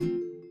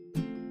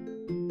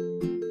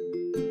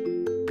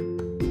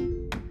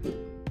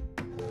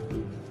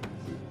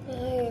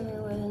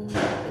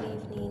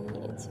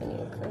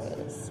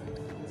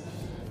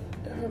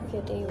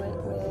day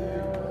went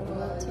well. I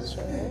went to church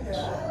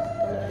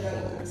and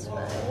everything was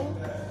fine.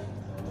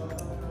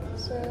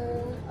 So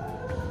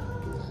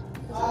this is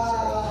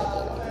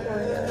already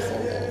recorded. I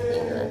sent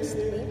anything last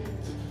week.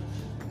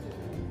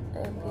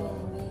 I've been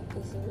really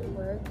busy with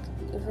work.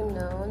 Even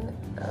now,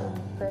 I'm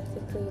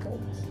practically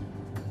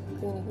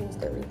going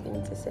against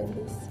everything to send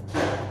this.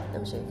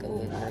 I'm sure you can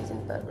hear noise in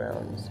the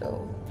background.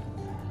 So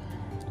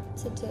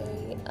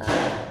today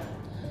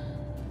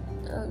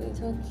I'll be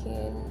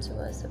talking to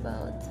us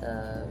about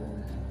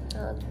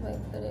how do I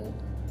put it?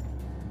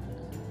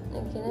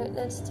 Okay,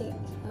 let's take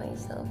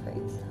myself for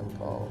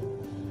example.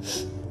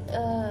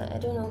 I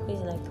don't know who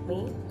is like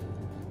me,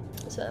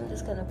 so I'm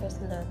this kind of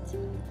person that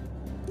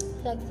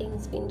like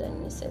things being done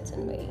in a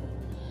certain way.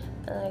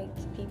 I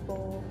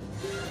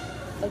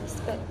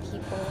expect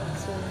people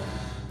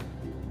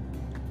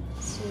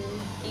to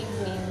give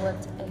me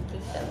what I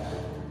give them.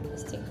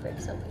 Let's take for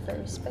example, if I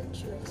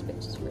respect you, I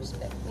expect you to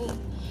respect me.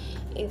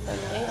 If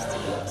I'm nice to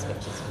you, I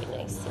expect you to be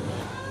nice to me.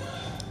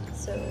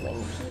 So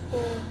when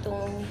people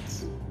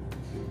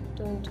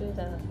don't do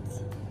that,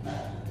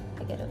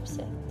 I get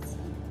upset.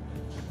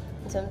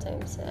 And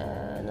sometimes,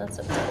 not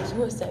sometimes,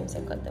 most times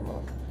I cut them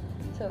off.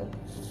 So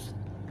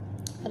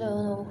I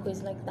don't know who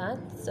is like that.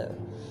 So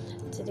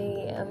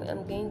today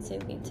I'm going to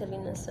be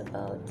telling us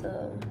about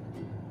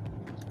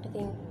I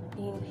think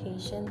being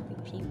patient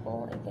with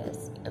people. I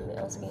guess I'm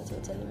also going to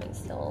be telling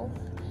myself.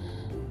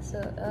 So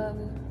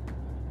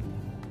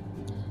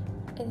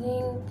I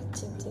think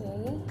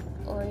today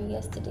or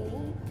yesterday,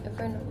 a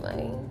friend of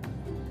mine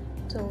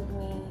told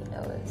me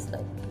I was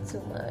like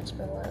too much,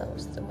 my while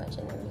was too much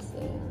and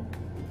everything.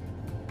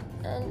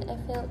 And I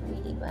felt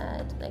really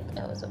bad, like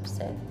I was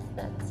upset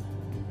that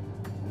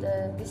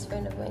this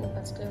friend of mine in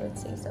particular would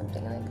say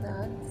something like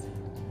that.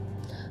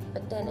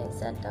 But then I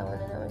sat down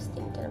and I was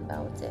thinking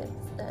about it,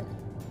 that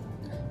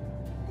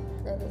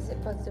is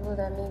it possible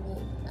that maybe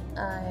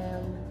I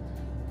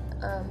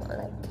am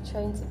like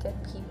trying to get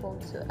people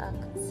to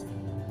act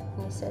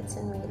in a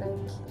certain way,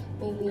 like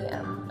maybe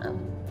I'm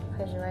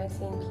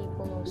pressurizing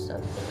people or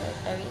something. Like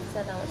I really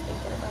sat down and was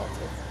thinking about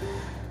it.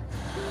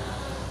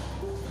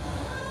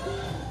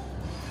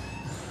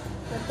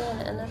 But then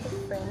another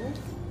friend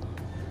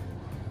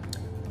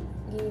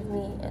gave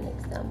me an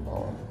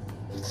example.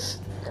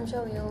 I'm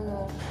sure we all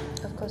know,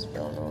 of course we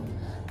all know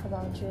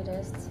about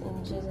Judas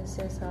in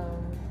Jesus's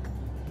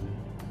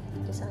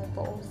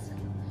disciples.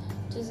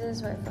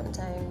 Jesus right from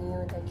time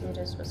knew that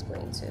Judas was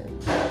going to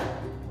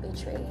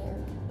betray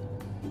him.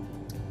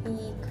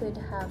 He could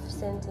have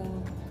sent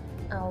him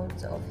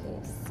out of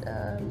his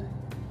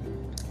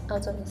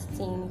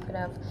team.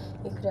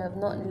 He could have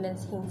not let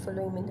him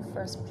follow him in the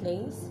first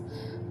place.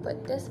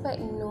 But despite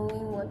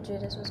knowing what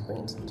Judas was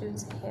going to do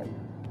to him,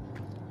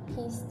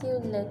 he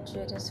still let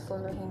Judas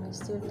follow him. He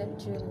still let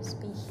Judas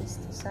be his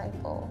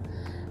disciple.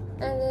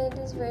 And then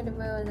this friend of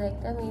mine was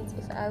like, that means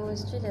if I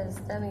was Judas,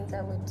 that means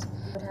I would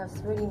have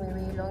thrown him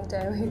away a long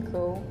time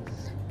ago.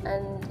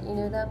 And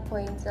that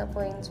point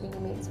really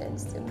made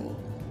sense to me.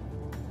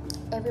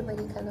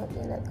 Everybody cannot be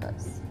like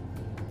us.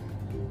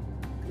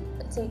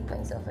 Take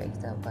myself for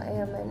example. I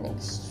am an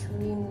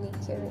extremely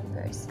caring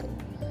person.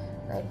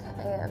 Like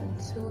I am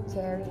too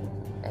caring.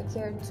 I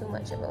care too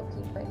much about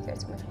people. I care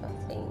too much about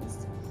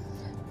things.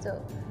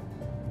 So,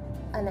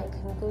 and I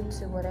can go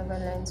to whatever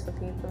lengths for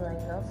people I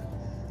love.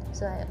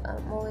 So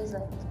I'm always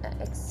like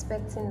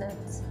expecting that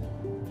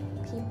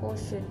people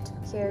should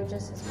care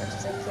just as much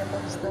as I care,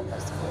 but it's not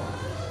possible.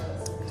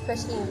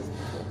 Especially in the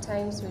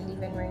times we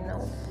live in right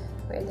now,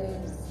 where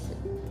there's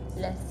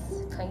less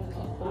kind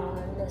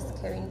people, less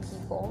caring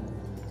people.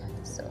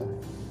 So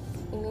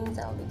it means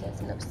I'll be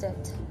getting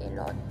upset a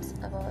lot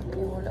about a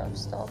whole lot of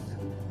stuff.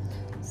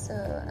 So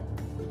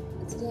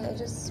today I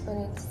just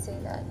wanted to say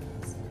that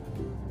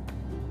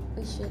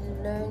we should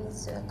learn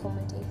to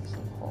accommodate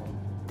people.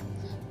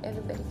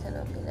 Everybody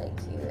cannot be like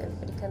you.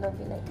 Everybody cannot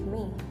be like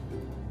me.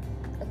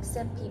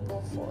 Accept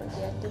people for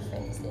their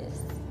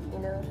differences.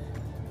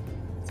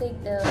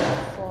 Take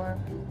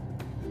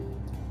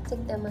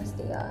them as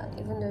they are,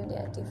 even though they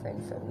are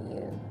different from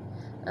you.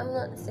 I'm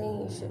not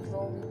saying you should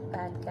roll with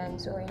bad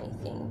guys or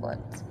anything, but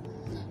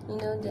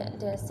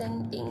there are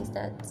certain things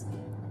that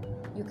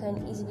you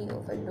can easily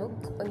overlook,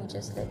 or you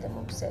just let them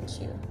upset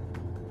you.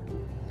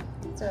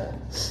 So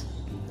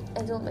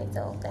I told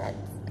myself that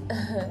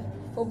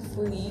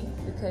hopefully,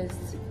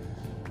 because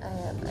I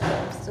am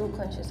so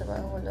conscious about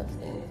a whole lot of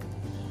things,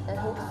 and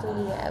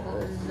hopefully I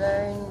will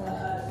learn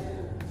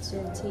to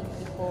take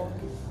people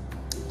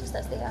just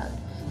as they are.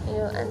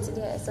 And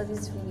today I saw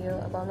this video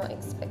about not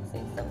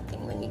expecting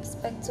something. When you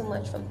expect too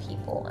much from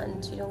people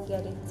and you don't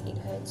get it, it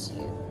hurts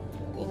you,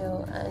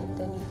 and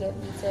then you get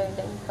bitter,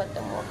 then you cut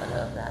them off and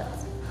all of that.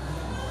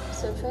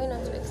 So try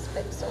not to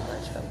expect so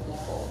much from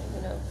people.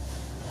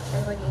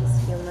 Everybody is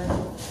human,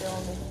 we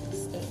all make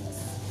mistakes,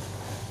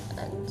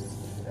 and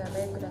we are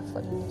very good at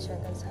falling each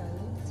other's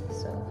hands.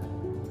 So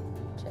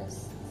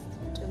just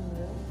do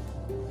you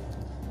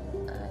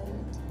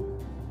and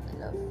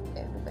love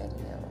everybody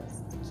else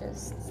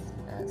just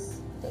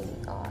as they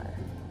are.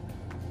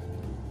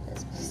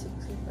 That's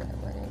basically what I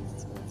wanted to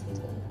say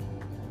today.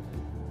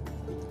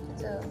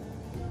 So,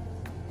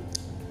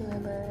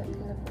 remember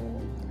in the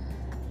period,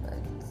 but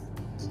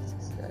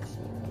Jesus loves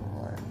you no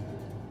more.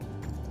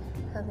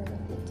 Have a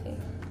lovely day.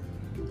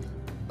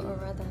 Or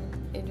rather,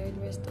 enjoy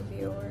the rest of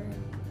your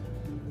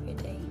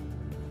day.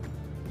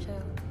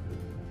 Ciao.